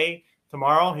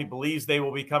tomorrow. He believes they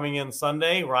will be coming in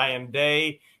Sunday. Ryan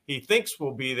Day, he thinks,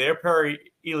 will be there.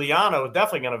 Perry Eliano is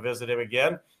definitely going to visit him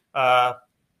again.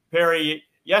 Perry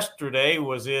yesterday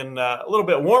was in a little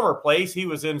bit warmer place. He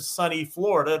was in sunny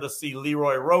Florida to see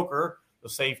Leroy Roker, the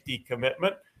safety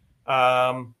commitment.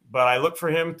 But I look for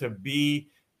him to be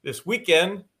this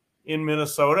weekend in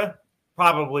Minnesota,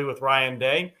 probably with Ryan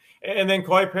Day. And then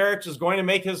Coy Parrish is going to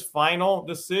make his final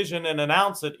decision and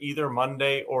announce it either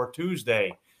Monday or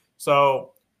Tuesday.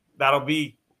 So that'll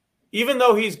be, even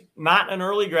though he's not an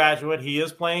early graduate, he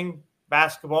is playing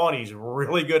basketball and he's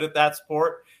really good at that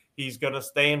sport. He's going to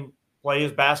stay and play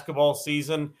his basketball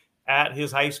season at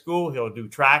his high school. He'll do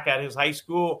track at his high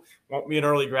school, won't be an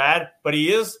early grad, but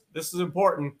he is, this is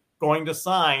important, going to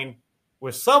sign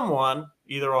with someone,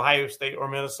 either Ohio State or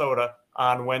Minnesota,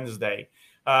 on Wednesday.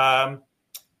 And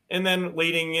then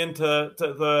leading into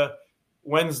the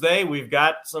Wednesday, we've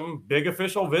got some big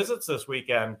official visits this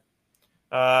weekend.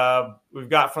 We've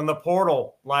got from the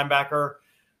portal, linebacker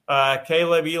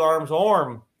Caleb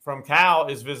Elarms-Orm from Cal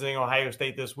is visiting Ohio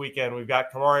State this weekend. We've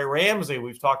got Kamari Ramsey.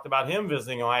 We've talked about him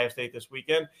visiting Ohio State this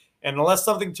weekend. And unless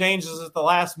something changes at the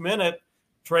last minute,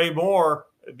 Trey Moore,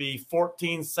 the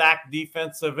 14-sack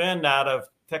defensive end out of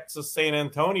Texas San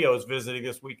Antonio, is visiting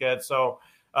this weekend. So,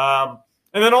 and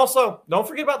then also, don't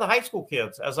forget about the high school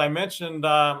kids. As I mentioned,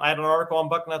 I had an article on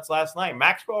Bucknuts last night.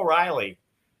 Maxwell Riley,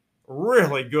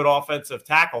 really good offensive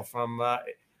tackle from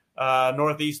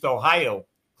Northeast Ohio,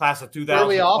 class of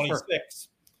 2026.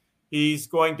 He's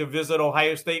going to visit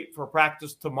Ohio State for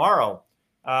practice tomorrow.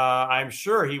 I'm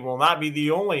sure he will not be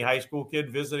the only high school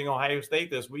kid visiting Ohio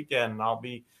State this weekend. I'll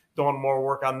be doing more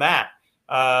work on that.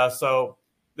 So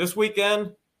this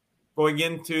weekend, going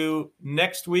into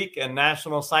next week and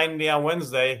National Signing Day on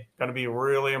Wednesday, going to be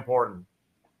really important.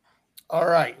 All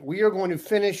right. We are going to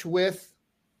finish with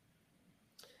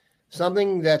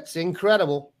something that's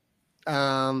incredible.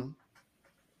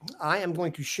 I am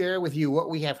going to share with you what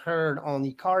we have heard on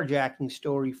the carjacking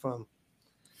story from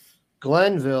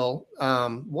Glenville.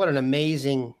 What an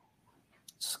amazing,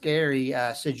 scary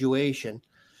situation.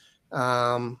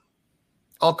 I'll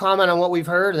comment on what we've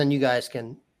heard, and then you guys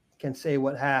can say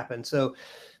what happened. So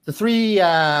the three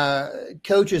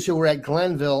coaches who were at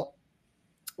Glenville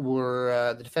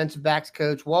were the defensive backs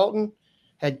coach Walton,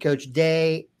 head coach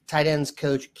Day, tight ends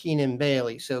coach Keenan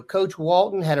Bailey. So Coach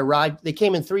Walton had arrived. They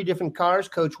came in three different cars.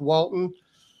 Coach Walton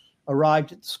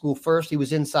arrived at the school first. He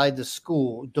was inside the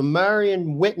school.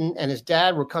 Demarion Witten and his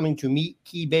dad were coming to meet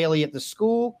Key Bailey at the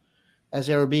school. As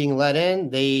they were being let in,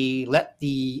 they let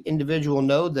the individual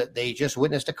know that they just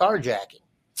witnessed a carjacking,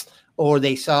 or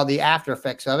they saw the after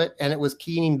effects of it, and it was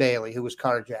Keenan Bailey who was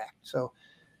carjacked. So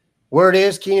word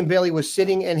is Keenan Bailey was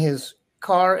sitting in his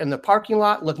car in the parking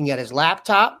lot looking at his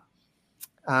laptop.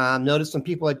 Noticed some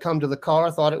people had come to the car,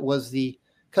 thought it was the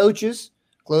coaches,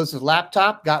 closed his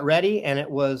laptop, got ready, and it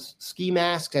was ski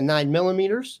masks and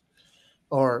 9mm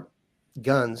or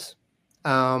guns.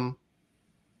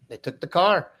 They took the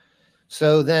car.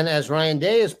 So then as Ryan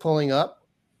Day is pulling up,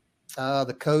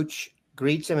 the coach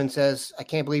greets him and says, "I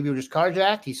can't believe you were just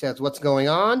carjacked." He says, "What's going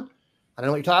on? I don't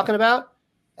know what you're talking about."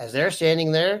 As they're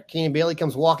standing there, Keenan Bailey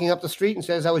comes walking up the street and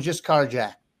says, "I was just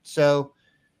carjacked." So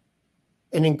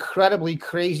an incredibly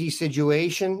crazy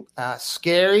situation,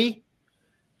 scary.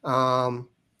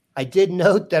 I did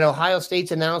note that Ohio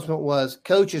State's announcement was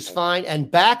coach is fine and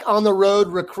back on the road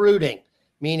recruiting,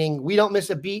 meaning we don't miss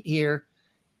a beat here,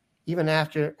 even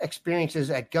after experiences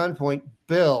at gunpoint.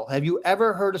 Bill, have you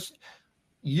ever heard of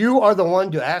 – you are the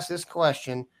one to ask this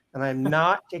question, and I'm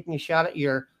not taking a shot at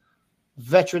your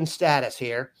veteran status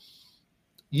here.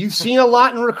 You've seen a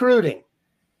lot in recruiting.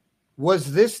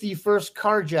 Was this the first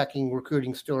carjacking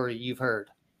recruiting story you've heard?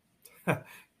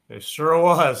 It sure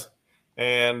was.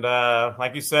 And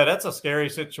like you said, that's a scary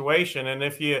situation. And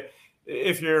if you're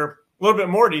a little bit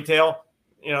more detail,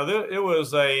 you know, it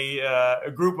was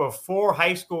a group of 4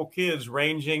 high school kids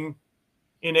ranging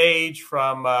in age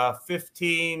from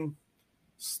 15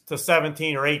 to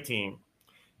 17 or 18.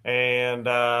 And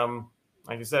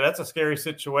like you said, that's a scary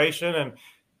situation.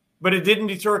 But it didn't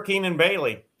deter Keenan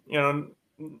Bailey. You know,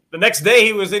 the next day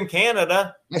he was in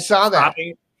Canada. I saw that.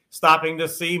 Stopping to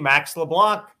see Max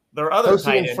LeBlanc, their other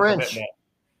tight end French.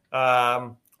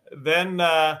 commitment. Then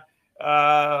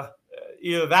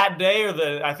either that day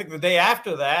or I think the day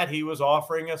after that, he was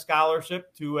offering a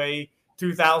scholarship to a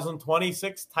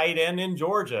 2026 tight end in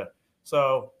Georgia.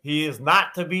 So he is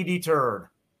not to be deterred.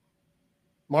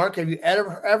 Mark, have you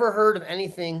ever heard of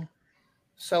anything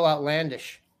so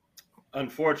outlandish?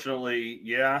 Unfortunately,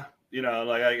 yeah.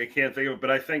 Like I can't think of it,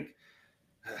 but I think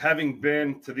having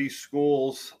been to these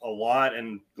schools a lot,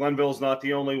 and Glenville's not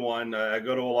the only one. I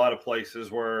go to a lot of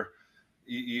places where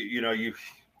you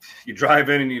drive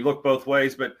in and you look both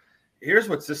ways. But here's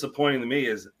what's disappointing to me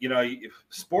is,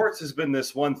 sports has been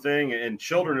this one thing, and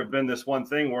children have been this one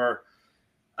thing where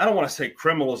I don't want to say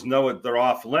criminals know they're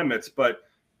off limits, but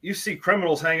you see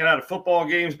criminals hanging out at football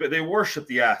games, but they worship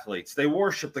the athletes. They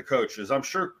worship the coaches. I'm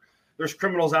sure there's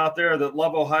criminals out there that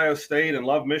love Ohio State and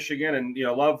love Michigan and,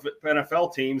 love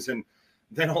NFL teams, and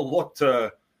they don't look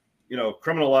to,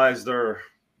 criminalize their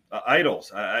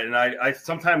idols. I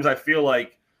sometimes I feel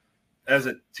like as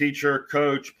a teacher,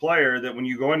 coach, player, that when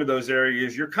you go into those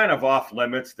areas, you're kind of off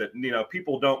limits, that,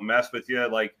 people don't mess with you.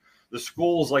 Like the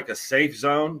school's like a safe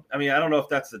zone. I mean, I don't know if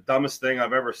that's the dumbest thing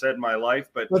I've ever said in my life,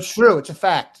 but it's true. It's a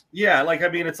fact. Yeah.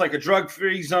 It's like a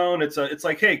drug-free zone. It's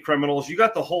like, hey, criminals, you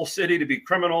got the whole city to be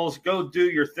criminals. Go do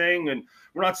your thing. And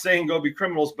we're not saying go be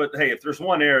criminals, but hey, if there's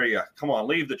one area, come on,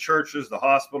 leave the churches, the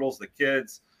hospitals, the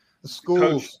kids, the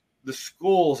schools, the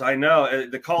schools. I know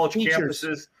the college teachers.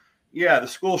 Campuses. Yeah. The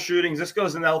school shootings, this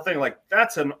goes in the whole thing. Like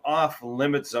that's an off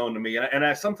limit zone to me.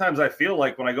 And sometimes I feel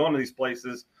like when I go into these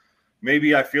places,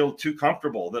 maybe I feel too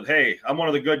comfortable that, hey, I'm one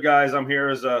of the good guys. I'm here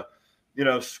as a,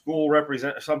 school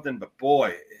representative or something. But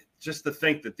boy, just to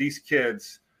think that these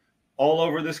kids all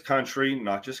over this country,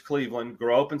 not just Cleveland,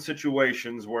 grow up in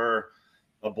situations where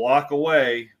a block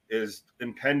away is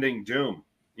impending doom,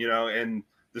 and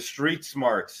the street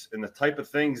smarts and the type of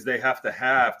things they have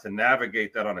to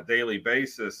navigate that on a daily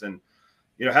basis. And,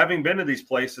 having been to these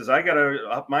places, I got to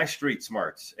up my street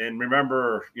smarts and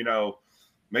remember,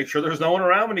 make sure there's no one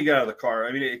around when you get out of the car.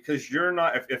 I mean, because you're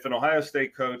not, if an Ohio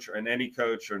State coach or any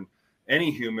coach or any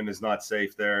human is not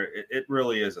safe there, it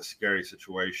really is a scary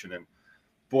situation. And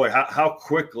boy, how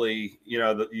quickly,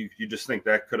 you just think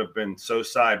that could have been so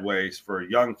sideways for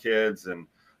young kids and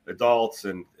adults.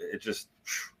 And it just,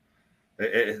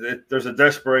 there's a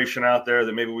desperation out there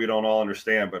that maybe we don't all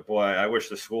understand, but boy, I wish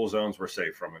the school zones were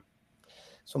safe from it.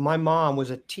 So my mom was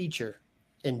a teacher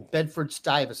in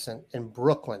Bedford-Stuyvesant in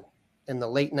Brooklyn in the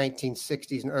late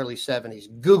 1960s and early 70s.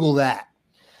 Google that.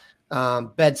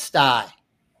 Bed-Stuy.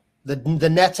 The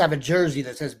Nets have a jersey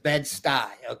that says Bed-Stuy,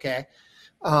 okay?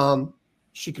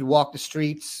 She could walk the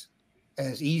streets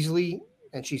as easily,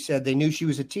 and she said they knew she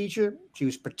was a teacher. She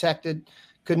was protected.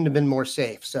 Couldn't have been more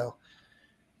safe. So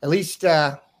at least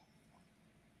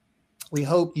we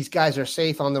hope these guys are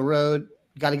safe on the road.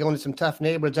 Got to go into some tough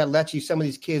neighborhoods. That lets you, some of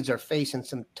these kids are facing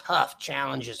some tough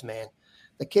challenges, man.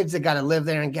 The kids that got to live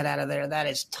there and get out of there, that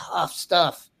is tough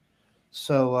stuff.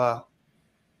 So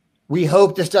we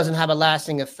hope this doesn't have a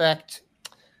lasting effect.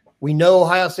 We know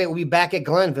Ohio State will be back at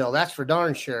Glenville. That's for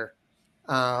darn sure.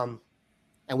 And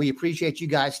we appreciate you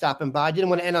guys stopping by. I didn't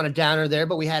want to end on a downer there,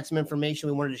 but we had some information.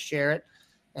 We wanted to share it.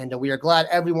 And we are glad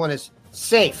everyone is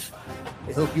safe.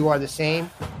 We hope you are the same.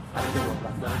 Have a good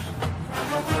one, Bucknutters.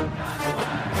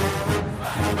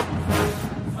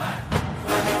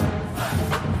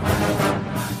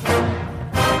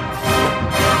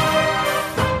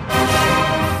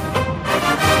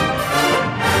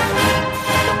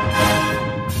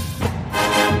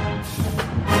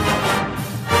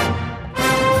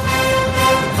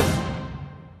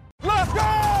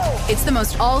 It's the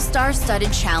most all-star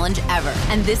studded challenge ever.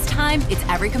 And this time, it's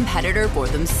every competitor for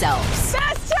themselves.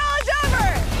 Best challenge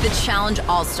ever! The Challenge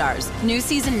All-Stars. New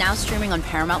season now streaming on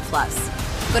Paramount+.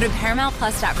 Go to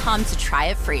ParamountPlus.com to try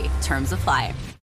it free. Terms apply.